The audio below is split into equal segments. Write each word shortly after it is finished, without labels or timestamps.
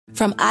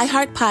From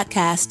iHeart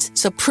Podcasts,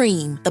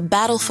 Supreme, The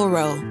Battle for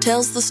Roe,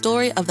 tells the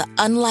story of the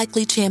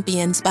unlikely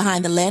champions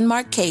behind the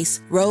landmark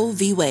case Roe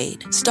v.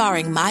 Wade.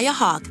 Starring Maya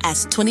Hawke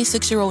as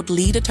 26-year-old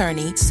lead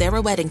attorney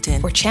Sarah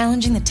Weddington. We're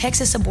challenging the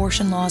Texas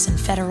abortion laws in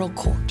federal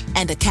court.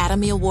 And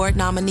Academy Award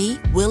nominee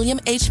William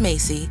H.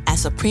 Macy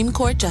as Supreme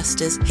Court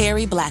Justice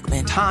Harry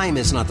Blackmun. Time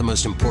is not the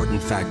most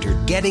important factor.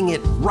 Getting it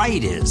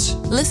right is.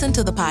 Listen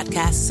to the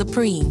podcast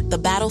Supreme, The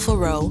Battle for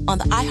Roe on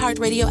the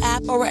iHeartRadio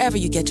app or wherever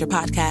you get your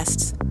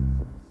podcasts.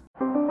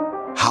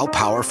 How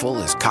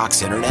powerful is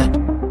Cox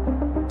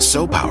Internet?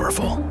 So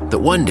powerful that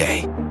one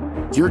day,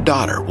 your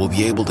daughter will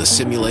be able to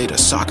simulate a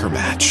soccer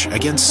match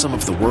against some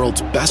of the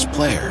world's best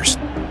players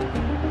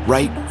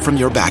right from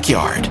your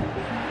backyard.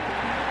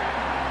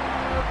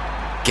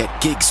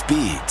 Get gig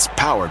speeds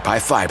powered by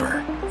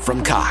fiber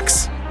from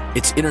Cox.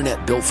 It's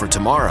internet built for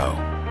tomorrow,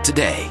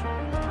 today.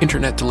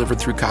 Internet delivered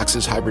through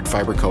Cox's hybrid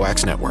fiber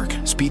coax network.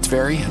 Speeds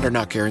vary and are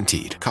not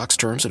guaranteed. Cox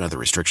terms and other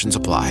restrictions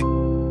apply.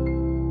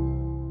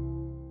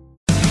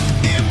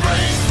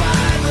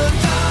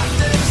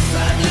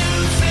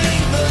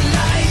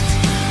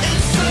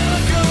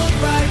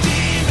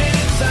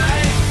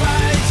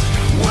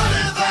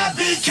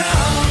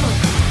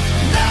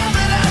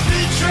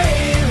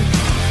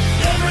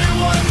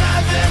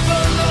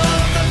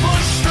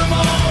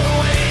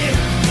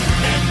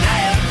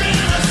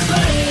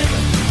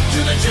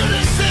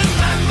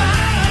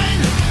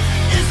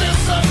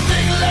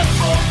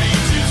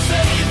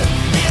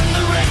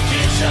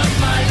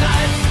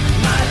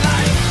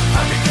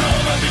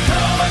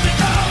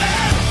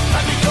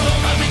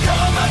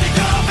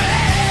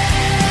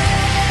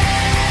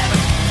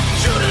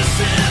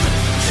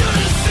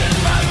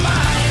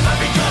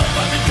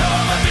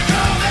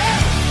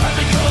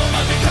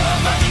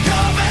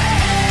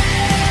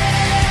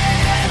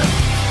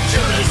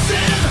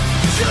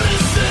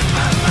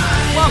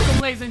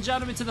 Ladies and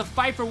gentlemen, to the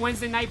Fight for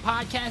Wednesday Night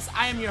podcast.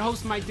 I am your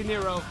host, Mike De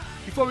Niro.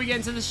 Before we get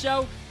into the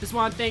show, just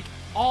want to thank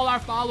all our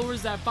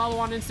followers that follow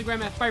on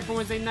Instagram at Fight for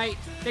Wednesday Night.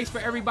 Thanks for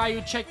everybody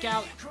who check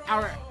out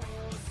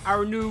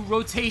our new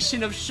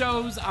rotation of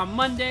shows. On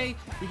Monday,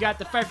 we got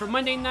the Fight for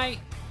Monday Night,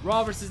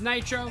 Raw vs.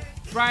 Nitro.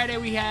 Friday,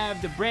 we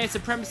have the Brand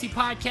Supremacy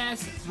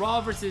podcast,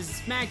 Raw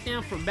vs.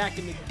 SmackDown from back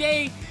in the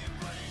day.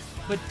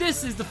 But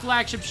this is the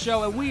flagship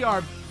show, and we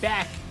are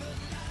back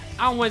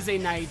on Wednesday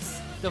nights.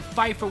 The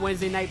Fight for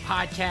Wednesday Night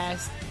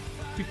podcast.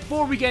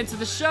 Before we get into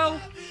the show,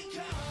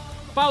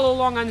 follow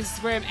along on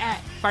Instagram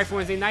at Fight for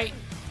Wednesday Night.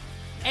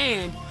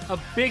 And a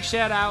big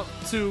shout out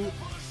to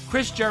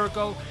Chris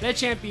Jericho, the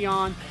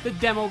champion, the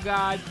demo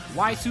god,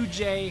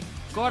 Y2J,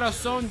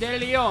 Corazon de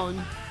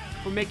Leon,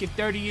 for making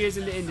 30 years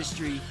in the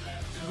industry.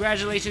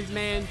 Congratulations,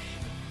 man.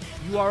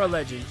 You are a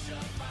legend.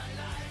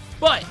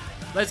 But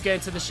let's get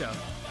into the show.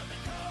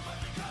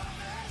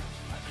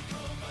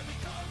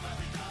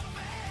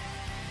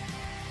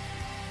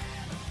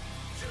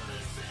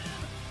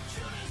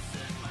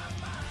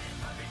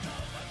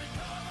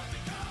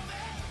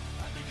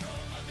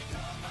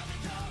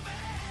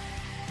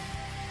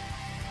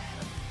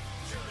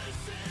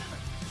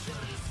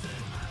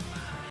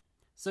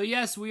 So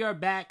yes, we are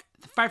back.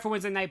 The Fight for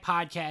Wednesday Night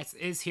podcast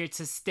is here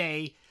to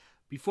stay.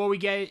 Before we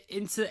get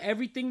into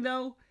everything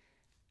though,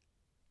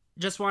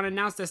 just want to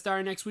announce that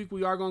starting next week,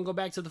 we are going to go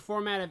back to the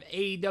format of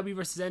AEW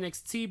versus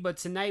NXT. But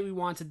tonight we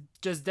want to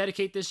just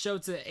dedicate this show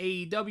to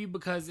AEW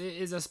because it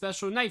is a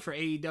special night for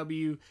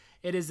AEW.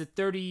 It is the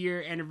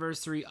 30-year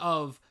anniversary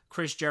of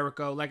Chris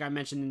Jericho, like I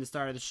mentioned in the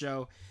start of the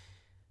show.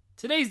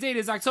 Today's date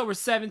is October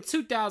 7th,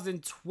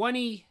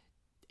 2020.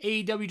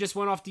 AEW just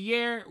went off the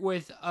air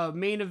with a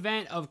main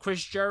event of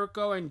Chris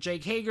Jericho and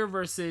Jake Hager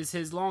versus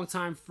his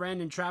longtime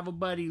friend and travel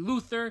buddy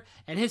Luther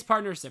and his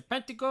partner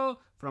Serpentico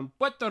from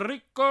Puerto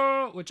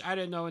Rico, which I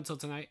didn't know until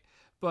tonight.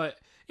 But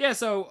yeah,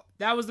 so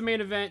that was the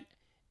main event.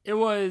 It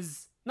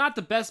was not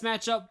the best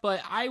matchup,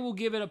 but I will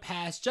give it a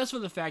pass just for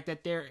the fact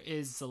that there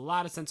is a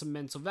lot of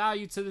sentimental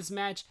value to this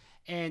match.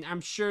 And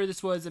I'm sure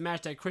this was a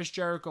match that Chris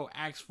Jericho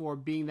asked for,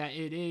 being that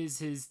it is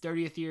his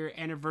 30th year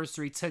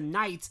anniversary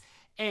tonight.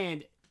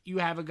 And you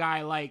have a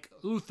guy like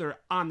Luther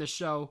on the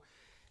show.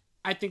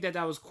 I think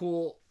that was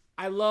cool.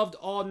 I loved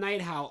all night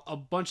how a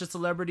bunch of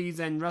celebrities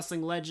and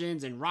wrestling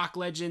legends and rock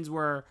legends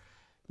were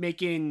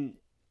making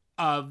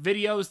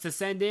videos to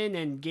send in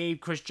and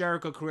gave Chris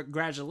Jericho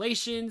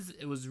congratulations.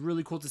 It was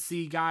really cool to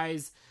see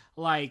guys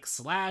like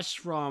Slash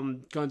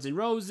from Guns N'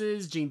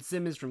 Roses, Gene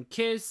Simmons from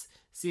Kiss,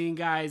 seeing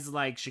guys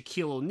like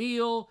Shaquille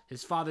O'Neal,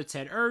 his father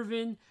Ted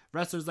Irvin,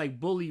 wrestlers like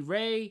Bully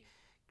Ray,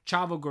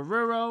 Chavo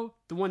Guerrero.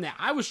 The one that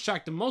I was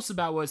shocked the most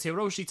about was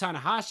Hiroshi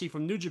Tanahashi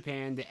from New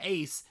Japan, the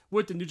ace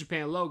with the New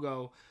Japan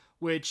logo,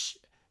 which,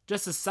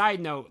 just a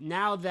side note,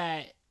 now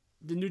that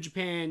the New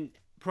Japan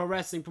Pro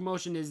Wrestling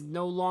promotion is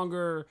no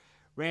longer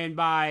ran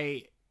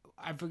by,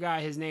 I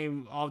forgot his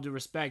name, all due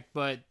respect,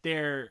 but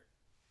their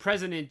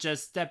president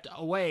just stepped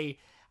away.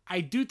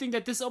 I do think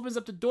that this opens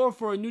up the door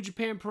for a New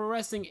Japan Pro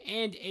Wrestling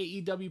and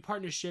AEW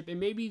partnership, and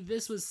maybe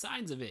this was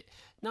signs of it.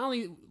 Not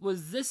only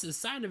was this a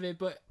sign of it,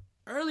 but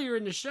earlier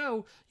in the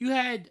show, you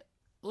had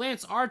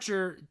Lance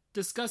Archer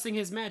discussing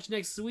his match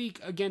next week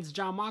against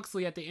Jon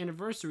Moxley at the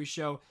anniversary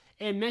show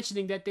and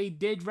mentioning that they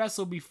did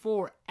wrestle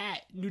before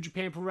at New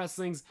Japan Pro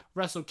Wrestling's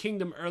Wrestle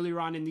Kingdom earlier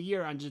on in the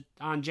year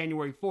on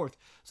January 4th.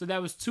 So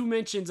that was 2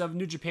 mentions of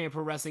New Japan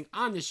Pro Wrestling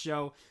on this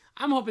show.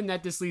 I'm hoping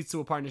that this leads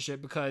to a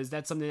partnership because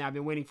that's something I've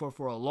been waiting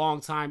for a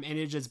long time, and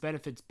it just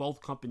benefits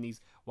both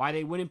companies. Why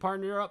they wouldn't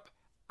partner up,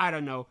 I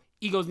don't know.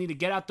 Egos need to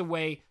get out the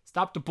way,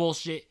 stop the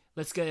bullshit.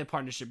 Let's get a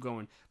partnership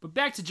going. But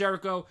back to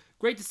Jericho.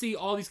 Great to see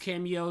all these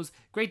cameos.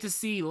 Great to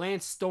see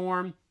Lance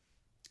Storm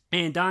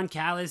and Don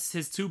Callis,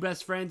 his 2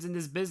 best friends in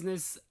this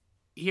business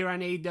here on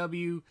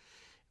AEW.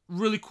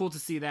 Really cool to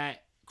see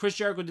that. Chris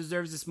Jericho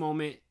deserves this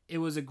moment. It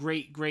was a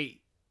great,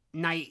 great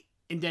night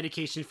in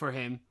dedication for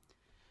him.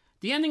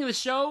 The ending of the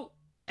show,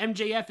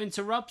 MJF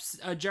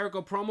interrupts a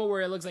Jericho promo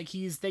where it looks like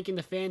he's thanking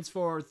the fans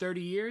for 30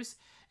 years.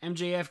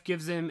 MJF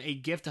gives him a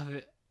gift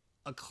of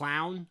a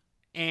clown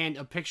and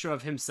a picture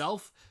of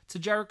himself to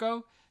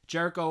Jericho.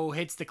 Jericho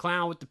hits the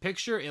clown with the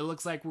picture. It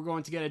looks like we're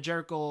going to get a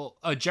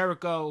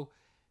Jericho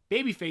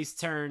babyface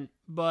turn,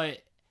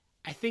 but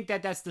I think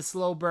that's the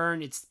slow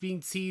burn. It's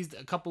being teased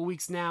a couple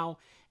weeks now,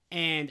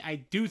 and I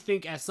do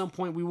think at some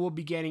point we will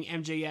be getting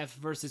MJF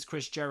versus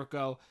Chris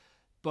Jericho,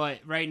 but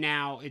right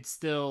now it's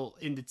still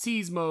in the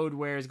tease mode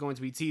where it's going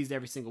to be teased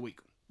every single week.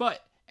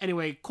 But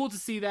anyway, cool to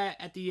see that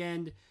at the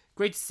end.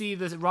 Great to see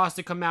the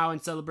roster come out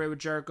and celebrate with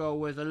Jericho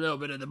with a little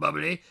bit of the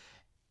bubbly.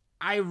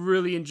 I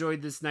really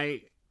enjoyed this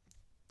night.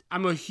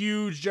 I'm a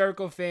huge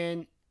Jericho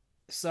fan,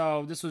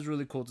 so this was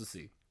really cool to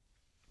see.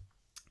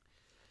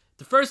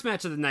 The first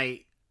match of the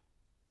night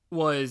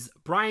was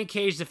Brian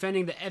Cage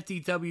defending the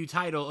FTW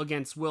title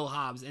against Will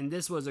Hobbs, and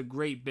this was a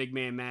great big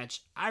man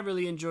match. I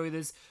really enjoyed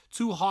this.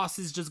 2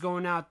 hosses just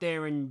going out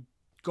there and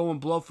going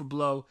blow for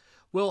blow.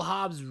 Will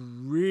Hobbs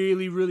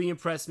really, really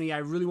impressed me. I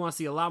really want to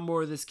see a lot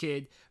more of this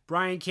kid.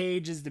 Brian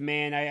Cage is the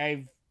man.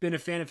 I've been a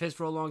fan of his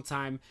for a long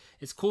time.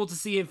 It's cool to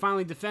see him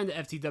finally defend the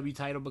FTW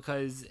title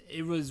because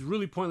it was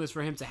really pointless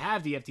for him to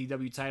have the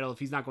FTW title if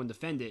he's not going to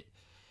defend it.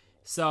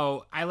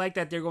 So I like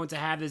that they're going to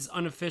have this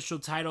unofficial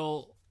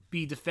title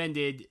be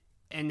defended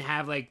and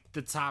have like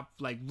the top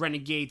like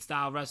renegade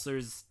style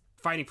wrestlers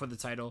fighting for the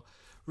title.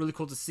 Really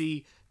cool to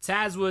see.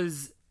 Taz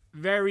was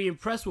very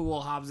impressed with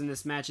Will Hobbs in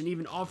this match and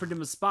even offered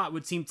him a spot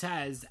with Team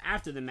Taz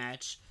after the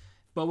match.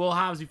 But Will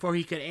Hobbs, before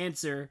he could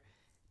answer,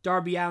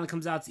 Darby Allin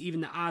comes out to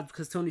even the odds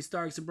because Tony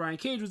Starks and Brian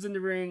Cage was in the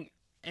ring,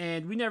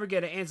 and we never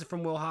get an answer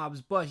from Will Hobbs,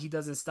 but he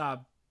doesn't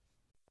stop.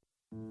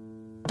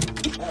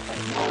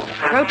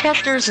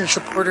 Protesters and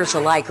supporters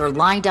alike are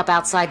lined up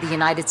outside the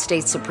United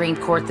States Supreme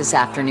Court this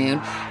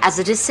afternoon as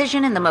a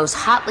decision in the most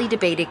hotly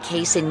debated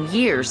case in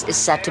years is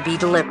set to be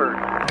delivered.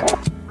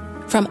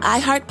 From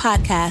iHeart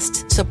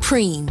Podcasts,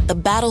 Supreme, The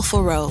Battle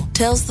for Roe,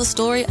 tells the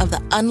story of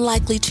the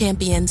unlikely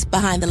champions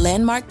behind the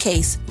landmark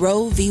case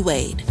Roe v.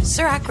 Wade.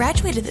 Sir, I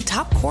graduated the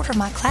top quarter of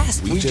my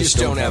class. We just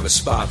don't have a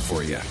spot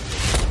for you.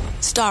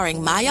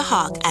 Starring Maya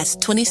Hawke as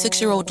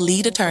 26-year-old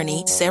lead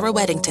attorney Sarah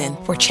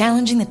Weddington. We're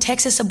challenging the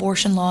Texas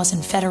abortion laws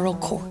in federal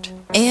court.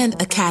 And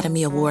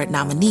Academy Award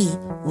nominee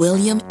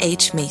William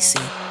H. Macy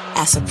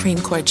as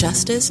Supreme Court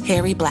Justice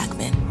Harry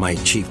Blackmun. My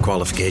chief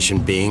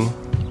qualification being,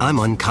 I'm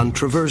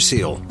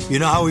uncontroversial. You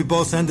know how we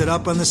both ended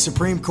up on the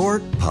Supreme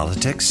Court?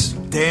 Politics?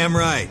 Damn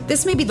right.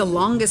 This may be the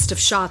longest of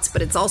shots,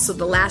 but it's also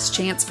the last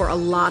chance for a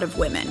lot of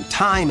women.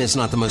 Time is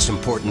not the most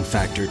important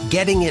factor.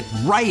 Getting it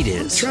right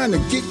is. I'm trying to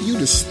get you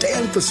to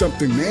stand for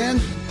something,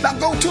 man. Now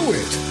go to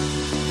it.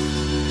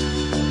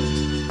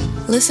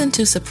 Listen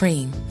to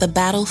Supreme, The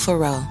Battle for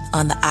Roe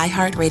on the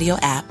iHeartRadio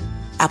app,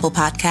 Apple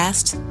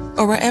Podcasts,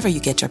 or wherever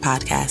you get your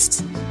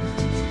podcasts.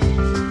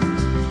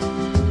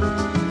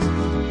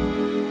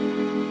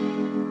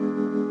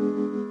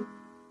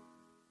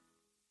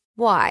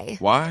 Why?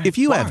 Why? If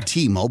you have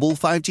T-Mobile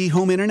 5G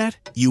home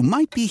internet, you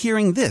might be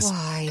hearing this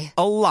Why?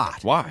 a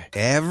lot. Why?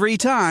 Every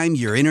time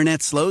your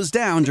internet slows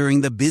down during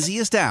the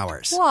busiest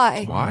hours.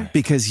 Why? Why?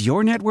 Because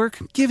your network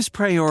gives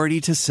priority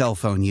to cell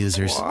phone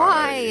users.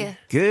 Why?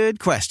 Good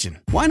question.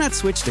 Why not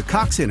switch to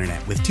Cox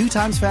Internet with 2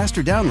 times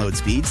faster download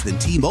speeds than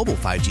T-Mobile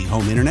 5G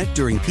home internet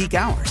during peak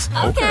hours?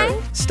 Okay.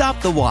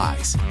 Stop the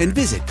whys and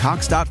visit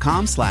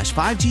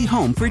cox.com/5G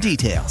home for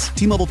details.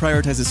 T-Mobile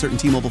prioritizes certain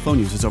T-Mobile phone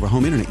users over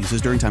home internet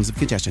users during times of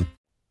congestion.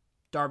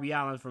 Darby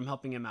Allin from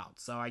helping him out.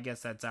 So I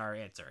guess that's our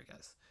answer, I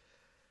guess.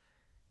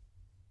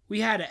 We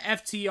had a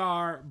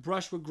FTR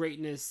Brush with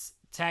Greatness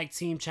tag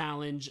team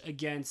challenge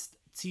against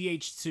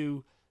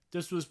TH2.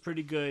 This was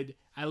pretty good.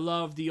 I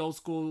love the old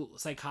school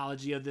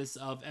psychology of this,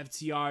 of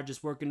FTR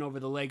just working over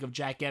the leg of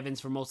Jack Evans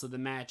for most of the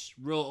match.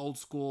 Real old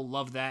school.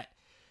 Love that.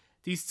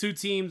 These two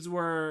teams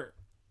were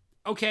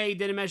okay.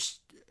 Didn't mesh.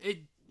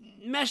 It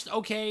meshed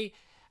okay.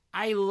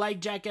 I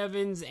like Jack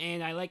Evans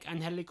and I like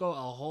Angelico a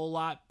whole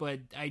lot, but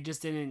I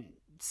just didn't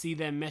see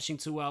them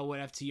meshing too well with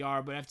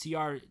FTR. But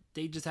FTR,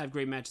 they just have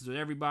great matches with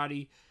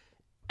everybody.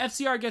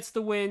 FTR gets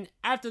the win.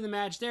 After the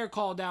match, they're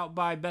called out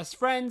by Best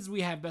Friends.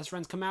 We have Best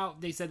Friends come out.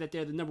 They said that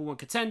they're the number 1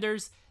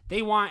 contenders.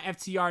 They want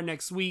FTR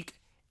next week.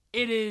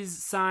 It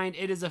is signed.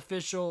 It is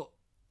official.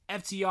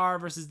 FTR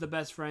versus the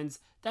Best Friends.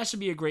 That should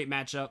be a great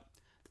matchup.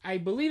 I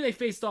believe they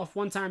faced off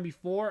one time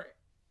before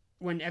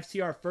when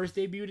FTR first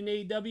debuted in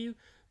AEW,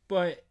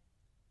 but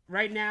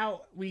right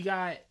now we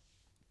got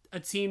a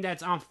team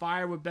that's on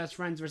fire with Best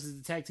Friends versus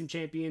the Tag Team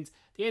Champions.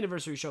 The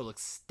anniversary show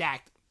looks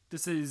stacked.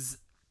 This is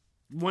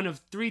one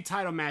of 3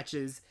 title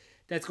matches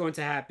that's going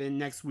to happen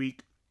next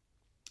week.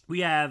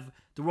 We have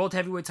the World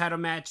Heavyweight title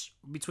match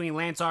between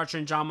Lance Archer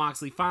and Jon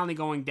Moxley finally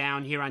going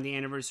down here on the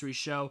anniversary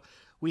show.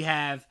 We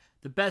have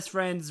the Best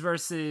Friends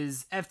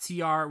versus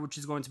FTR, which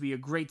is going to be a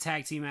great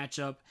tag team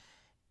matchup.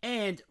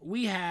 And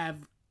we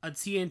have a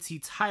TNT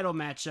title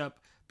matchup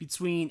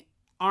between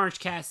Orange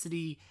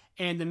Cassidy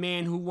and the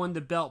man who won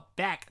the belt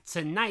back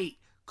tonight,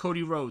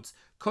 Cody Rhodes.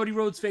 Cody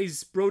Rhodes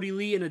faced Brody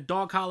Lee in a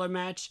dog collar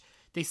match.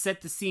 They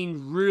set the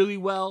scene really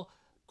well.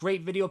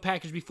 Great video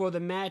package before the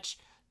match.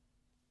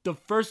 The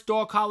first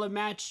dog collar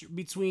match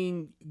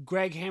between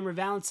Greg Hammer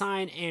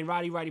Valentine and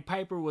Roddy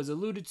Piper was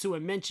alluded to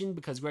and mentioned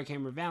because Greg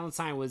Hammer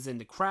Valentine was in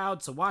the crowd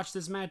to watch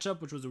this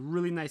matchup, which was a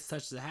really nice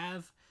touch to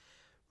have.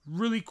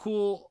 Really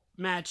cool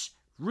match.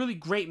 Really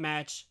great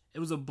match. It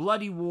was a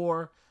bloody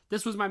war.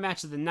 This was my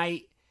match of the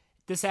night.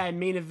 This had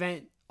main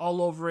event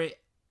all over it.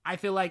 I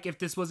feel like if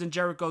this wasn't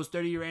Jericho's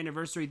 30-year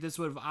anniversary, this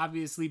would have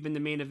obviously been the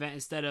main event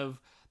instead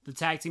of the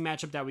tag team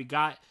matchup that we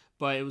got.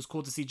 But it was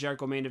cool to see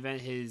Jericho main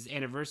event his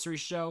anniversary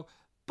show.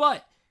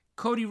 But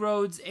Cody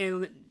Rhodes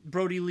and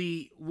Brody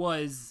Lee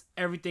was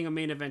everything a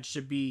main event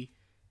should be.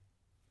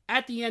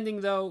 At the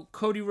ending, though,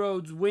 Cody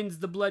Rhodes wins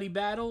the bloody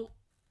battle.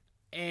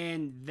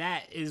 And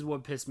that is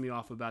what pissed me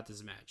off about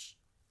this match.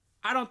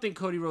 I don't think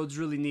Cody Rhodes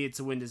really needed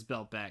to win this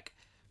belt back.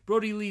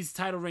 Brody Lee's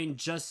title reign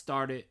just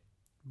started.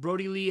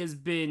 Brody Lee has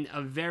been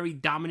a very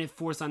dominant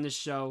force on this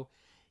show.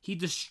 He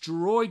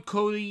destroyed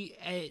Cody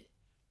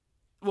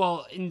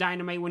in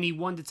Dynamite when he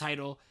won the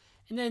title.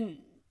 And then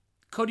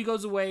Cody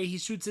goes away, he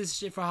shoots his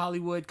shit for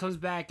Hollywood, comes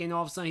back, and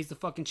all of a sudden he's the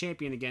fucking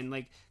champion again.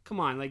 Like, come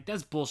on, like,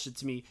 that's bullshit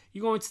to me.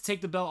 You're going to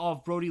take the belt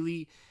off Brody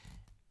Lee.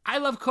 I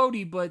love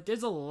Cody, but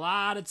there's a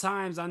lot of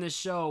times on this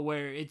show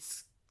where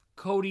it's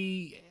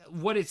Cody,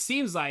 what it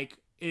seems like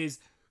is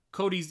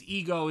Cody's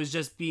ego is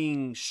just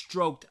being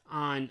stroked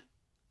on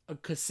a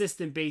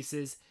consistent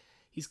basis.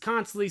 He's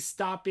constantly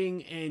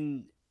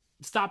stopping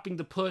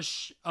the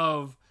push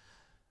of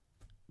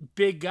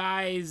big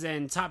guys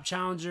and top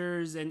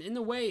challengers, and in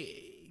a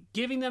way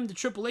giving them the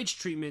Triple H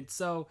treatment.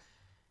 So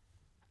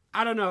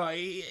I don't know,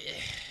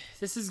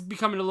 this is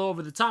becoming a little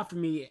over the top for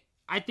me.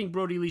 I think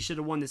Brody Lee should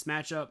have won this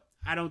matchup.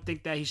 I don't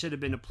think that he should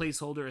have been a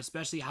placeholder,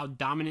 especially how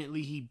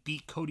dominantly he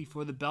beat Cody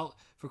for the belt,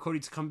 for Cody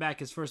to come back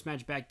his first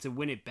match back to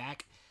win it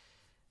back.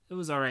 It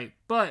was alright,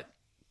 but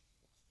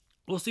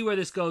we'll see where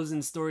this goes in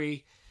the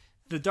story.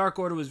 The Dark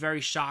Order was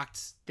very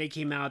shocked. They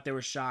came out, they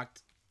were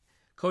shocked.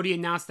 Cody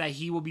announced that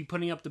he will be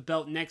putting up the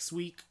belt next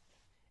week.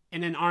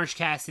 And then Orange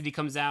Cassidy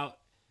comes out.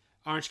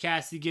 Orange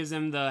Cassidy gives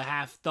him the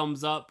half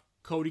thumbs up.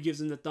 Cody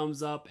gives him the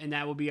thumbs up. And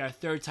that will be our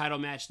 3rd title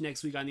match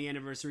next week on the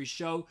anniversary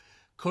show.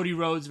 Cody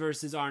Rhodes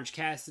versus Orange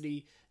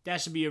Cassidy.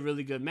 That should be a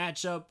really good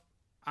matchup.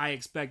 I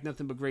expect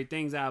nothing but great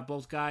things out of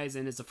both guys.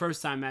 And it's a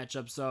first-time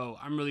matchup, so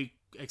I'm really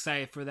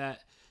excited for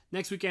that.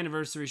 Next week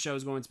anniversary show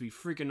is going to be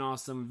freaking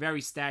awesome.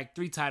 Very stacked.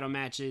 3 title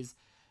matches.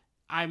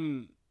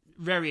 I'm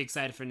very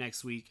excited for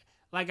next week.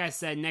 Like I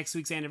said, next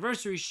week's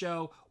anniversary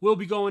show will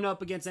be going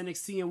up against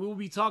NXT, and we will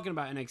be talking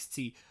about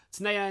NXT.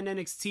 Tonight on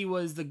NXT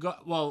was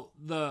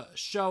the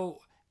show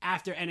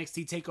after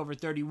NXT TakeOver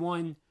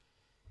 31.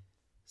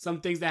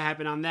 Some things that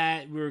happened on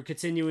that. We're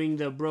continuing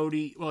the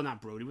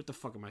what the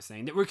fuck am I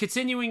saying? We're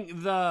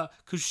continuing the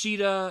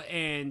Kushida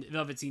and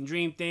Velveteen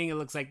Dream thing. It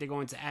looks like they're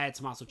going to add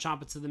Tommaso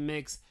Ciampa to the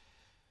mix.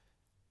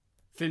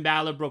 Finn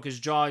Balor broke his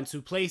jaw in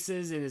 2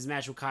 places in his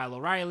match with Kyle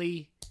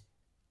O'Reilly.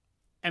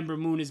 Ember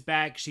Moon is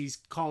back. She's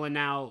calling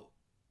out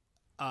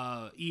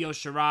Io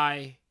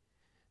Shirai.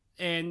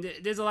 And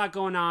there's a lot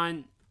going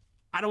on.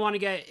 I don't want to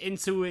get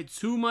into it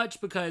too much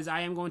because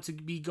I am going to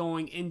be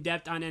going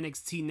in-depth on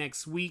NXT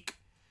next week.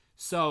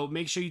 So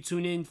make sure you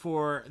tune in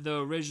for the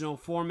original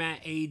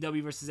format,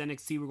 AEW versus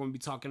NXT. We're going to be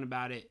talking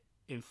about it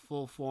in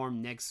full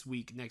form next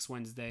week, next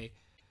Wednesday.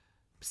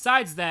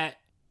 Besides that,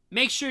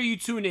 make sure you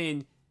tune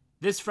in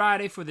this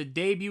Friday for the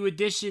debut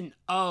edition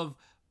of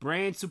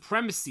Brand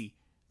Supremacy,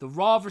 the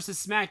Raw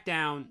vs.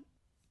 SmackDown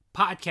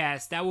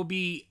podcast. That will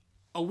be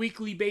a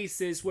weekly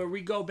basis where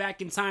we go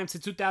back in time to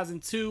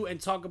 2002 and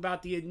talk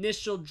about the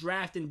initial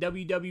draft in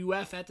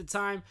WWF at the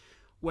time,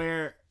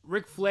 where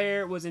Ric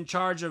Flair was in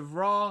charge of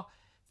Raw,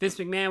 Vince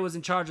McMahon was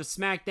in charge of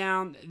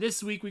SmackDown.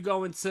 This week we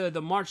go into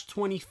the March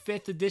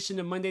 25th edition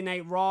of Monday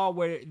Night Raw,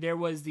 where there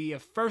was the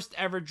first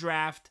ever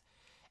draft,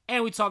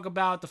 and we talk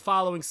about the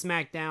following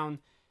SmackDown,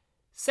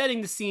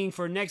 setting the scene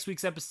for next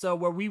week's episode,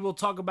 where we will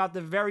talk about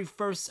the very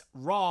first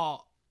Raw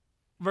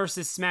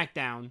versus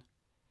SmackDown.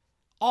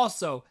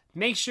 Also,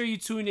 make sure you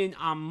tune in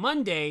on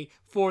Monday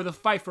for the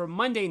Fight for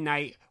Monday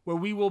Night, where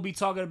we will be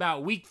talking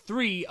about Week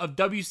 3 of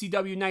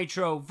WCW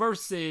Nitro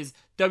versus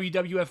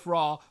WWF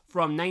Raw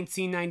from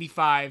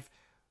 1995.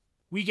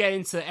 we get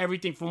into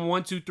everything from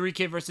 1, 2, 3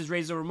 Kid versus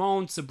Razor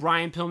Ramon to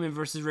Brian Pillman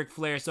versus Ric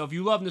Flair. So if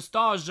you love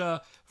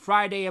nostalgia,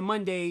 Friday and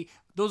Monday,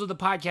 those are the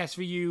podcasts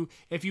for you.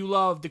 If you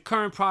love the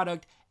current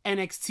product,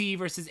 NXT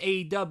versus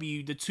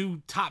AEW, the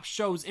two top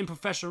shows in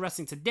professional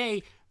wrestling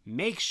today,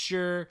 make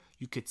sure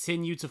you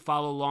continue to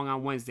follow along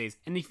on Wednesdays.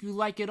 And if you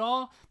like it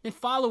all, then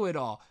follow it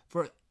all.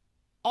 For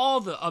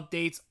all the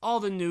updates, all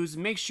the news,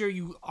 make sure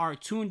you are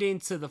tuned in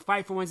to the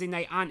Fight for Wednesday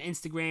Night on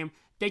Instagram.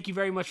 Thank you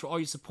very much for all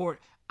your support.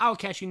 I'll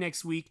catch you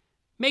next week.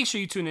 Make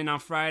sure you tune in on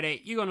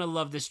Friday. You're going to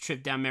love this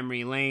trip down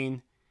memory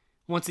lane.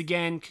 Once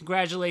again,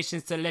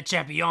 congratulations to Le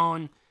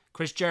Champion,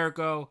 Chris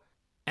Jericho.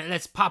 And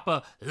let's pop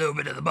a little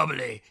bit of the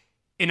bubbly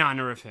in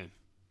honor of him.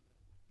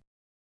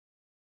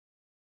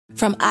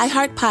 From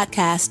iHeart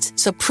Podcasts,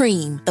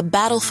 Supreme, The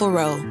Battle for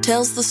Roe,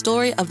 tells the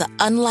story of the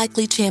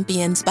unlikely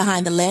champions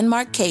behind the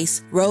landmark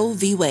case Roe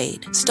v.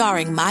 Wade,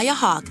 starring Maya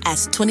Hawke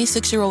as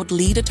 26-year-old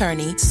lead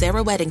attorney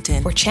Sarah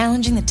Weddington. We're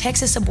challenging the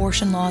Texas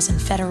abortion laws in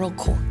federal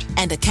court.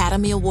 And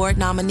Academy Award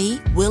nominee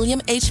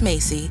William H.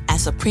 Macy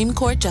as Supreme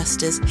Court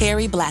Justice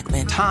Harry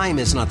Blackmun. Time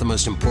is not the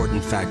most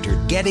important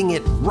factor. Getting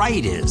it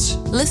right is.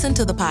 Listen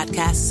to the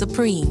podcast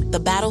Supreme, The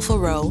Battle for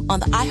Roe on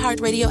the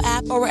iHeartRadio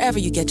app or wherever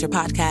you get your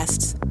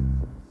podcasts.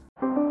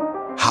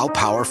 How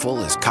powerful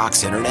is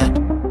Cox Internet?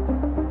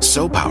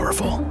 So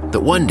powerful that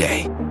one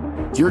day,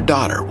 your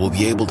daughter will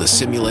be able to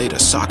simulate a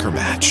soccer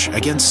match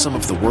against some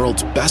of the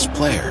world's best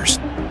players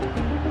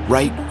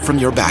right from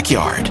your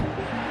backyard.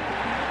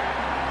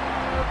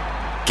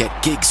 Get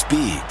gig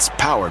speeds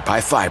powered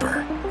by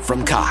fiber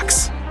from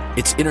Cox.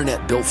 It's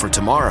internet built for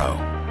tomorrow,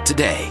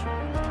 today.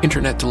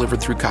 Internet delivered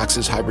through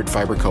Cox's hybrid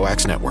fiber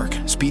coax network.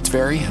 Speeds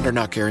vary and are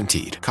not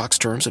guaranteed. Cox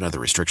terms and other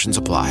restrictions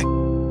apply.